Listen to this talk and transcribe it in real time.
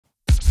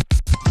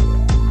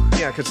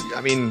Yeah, because I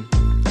mean,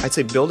 I'd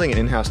say building an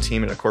in-house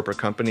team in a corporate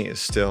company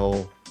is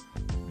still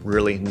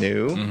really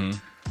new.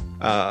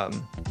 I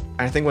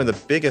think one of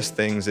the biggest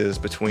things is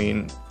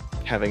between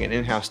having an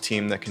in-house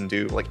team that can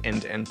do like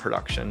end-to-end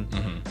production,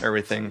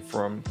 everything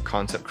from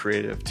concept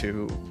creative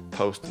to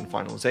post and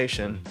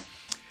finalization,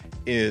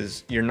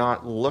 is you're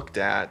not looked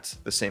at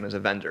the same as a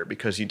vendor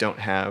because you don't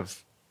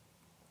have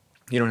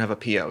a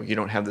PO, you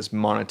don't have this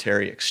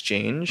monetary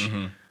exchange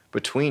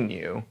between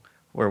you,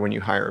 where when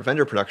you hire a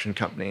vendor production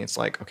company, it's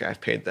like, okay,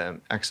 I've paid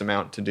them X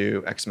amount to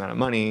do X amount of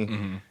money,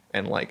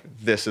 and like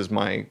this is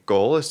my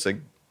goal, is to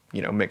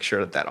make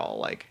sure that all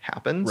like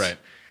happens. Right.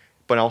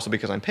 But also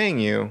because I'm paying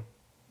you,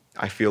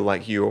 I feel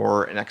like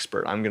you're an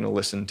expert. I'm going to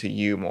listen to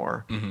you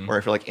more. Or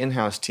I feel like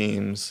in-house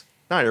teams,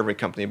 not every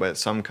company, but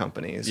some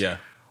companies,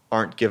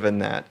 aren't given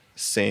that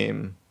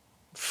same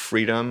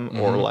freedom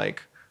or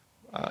like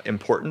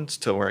importance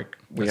to where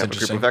we have a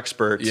group of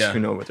experts who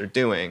know what they're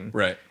doing.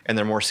 Right. And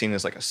they're more seen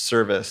as like a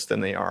service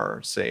than they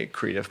are, say,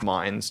 creative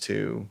minds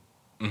to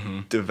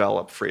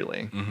develop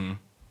freely.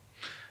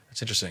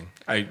 That's interesting.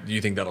 Do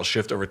you think that'll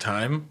shift over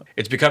time?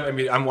 It's become, I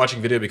mean, I'm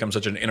watching video become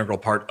such an integral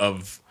part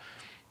of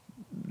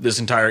this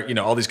entire,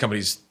 all these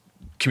companies'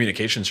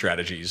 communication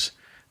strategies.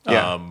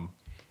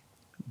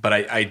 But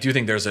I do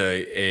think there's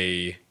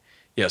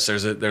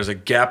there's a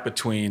gap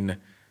between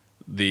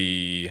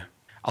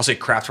I'll say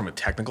craft from a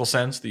technical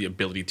sense, the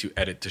ability to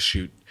edit, to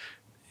shoot,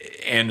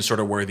 and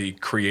sort of where the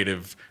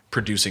creative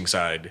producing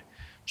side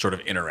sort of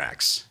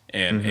interacts.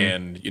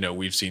 And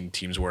we've seen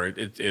teams where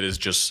it is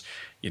just,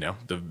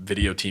 the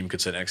video team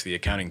could sit next to the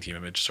accounting team. I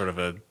mean, it's sort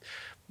of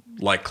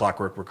like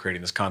clockwork, we're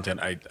creating this content.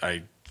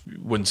 I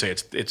wouldn't say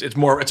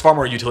it's far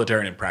more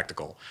utilitarian and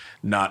practical,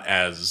 not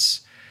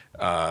as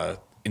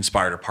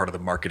inspired or part of the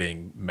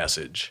marketing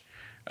message.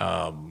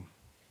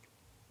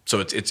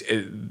 So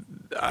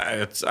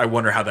I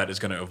wonder how that is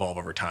going to evolve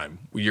over time.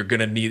 You're going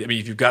to need,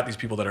 if you've got these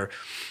people that are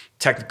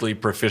technically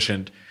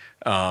proficient,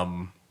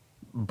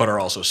 but are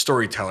also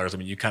storytellers,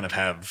 you kind of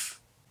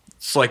have,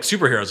 it's like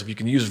superheroes. If you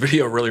can use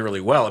video really,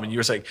 really well, you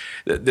were saying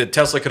that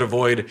Tesla could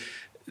avoid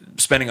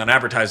spending on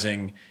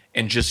advertising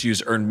and just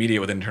use earned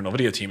media with an internal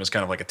video team is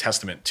kind of like a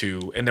testament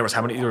to, and there was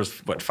how many, there was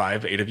what,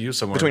 5, 8 of you?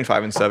 Somewhere between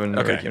 5 and 7.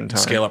 Okay. At a given time.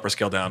 Scale up or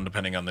scale down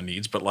depending on the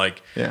needs. But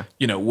like, yeah.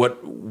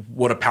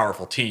 What a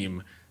powerful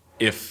team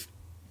if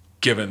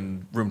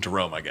given room to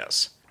roam, I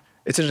guess.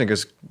 It's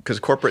interesting because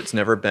corporate's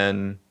never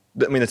been,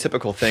 the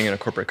typical thing in a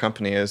corporate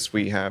company is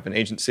we have an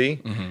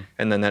agency,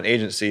 and then that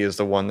agency is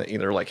the one that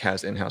either like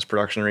has in-house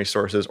production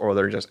resources or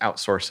they're just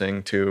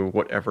outsourcing to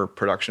whatever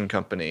production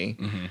company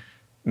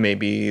may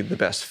be the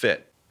best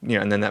fit.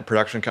 And then that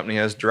production company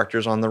has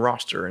directors on the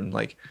roster, and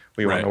like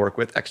we want to work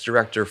with X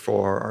director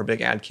for our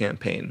big ad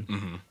campaign.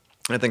 And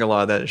I think a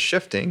lot of that is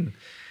shifting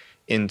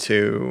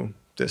into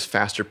this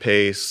faster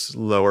pace,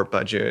 lower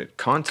budget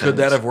content. Could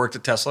that have worked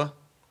at Tesla?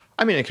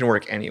 It can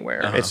work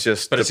anywhere. It's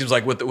just, but it seems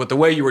like with the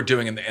way you were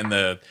doing and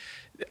the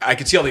I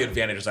could see all the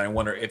advantages. And I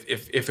wonder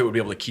if it would be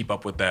able to keep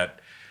up with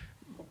that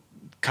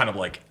kind of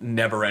like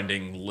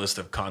never-ending list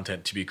of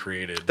content to be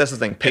created. That's the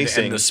thing,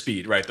 pacing and the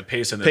speed, right? The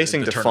pace and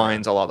pacing the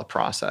defines a lot of the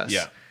process.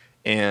 Yeah,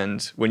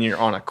 and when you're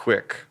on a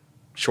quick,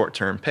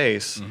 short-term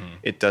pace,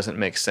 it doesn't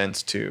make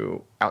sense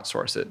to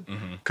outsource it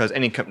because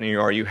any company you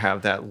are, you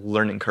have that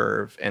learning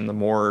curve, and the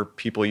more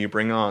people you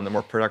bring on, the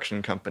more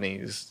production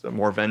companies, the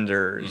more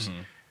vendors.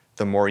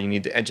 The more you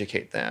need to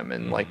educate them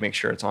and like make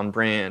sure it's on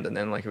brand. And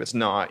then like if it's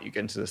not, you get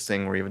into this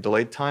thing where you have a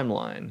delayed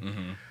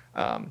timeline.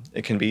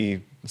 It can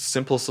be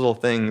simplest little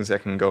things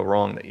that can go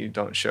wrong that you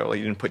don't show. Like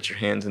you didn't put your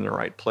hands in the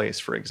right place,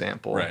 for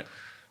example. Right.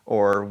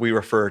 Or we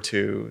refer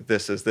to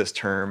this as this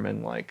term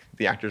and like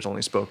the actors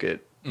only spoke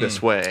it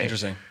this way.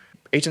 Interesting.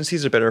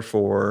 Agencies are better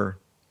for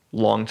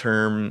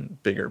long-term,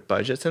 bigger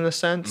budgets in a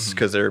sense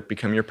because they're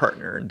become your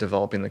partner in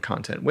developing the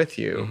content with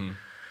you.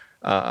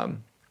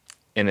 And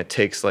it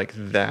takes like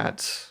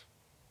that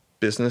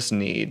business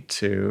need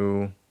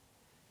to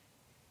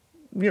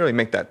really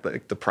make that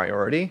like the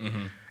priority.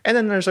 And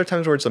then there's other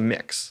times where it's a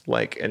mix,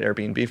 like at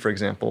Airbnb, for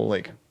example,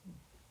 like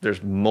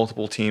there's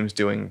multiple teams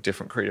doing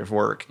different creative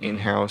work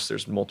in-house.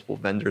 There's multiple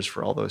vendors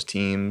for all those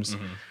teams.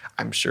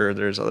 I'm sure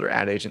there's other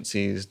ad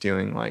agencies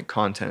doing like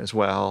content as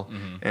well.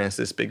 And it's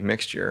this big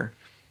mixture.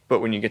 But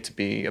when you get to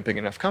be a big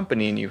enough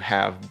company and you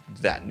have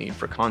that need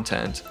for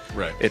content,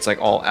 it's like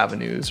all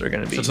avenues are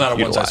going to be So it's not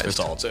a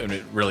one-size-fits-all.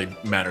 It really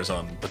matters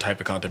on the type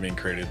of content being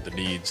created, the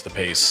needs, the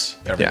pace,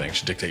 everything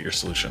should dictate your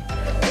solution.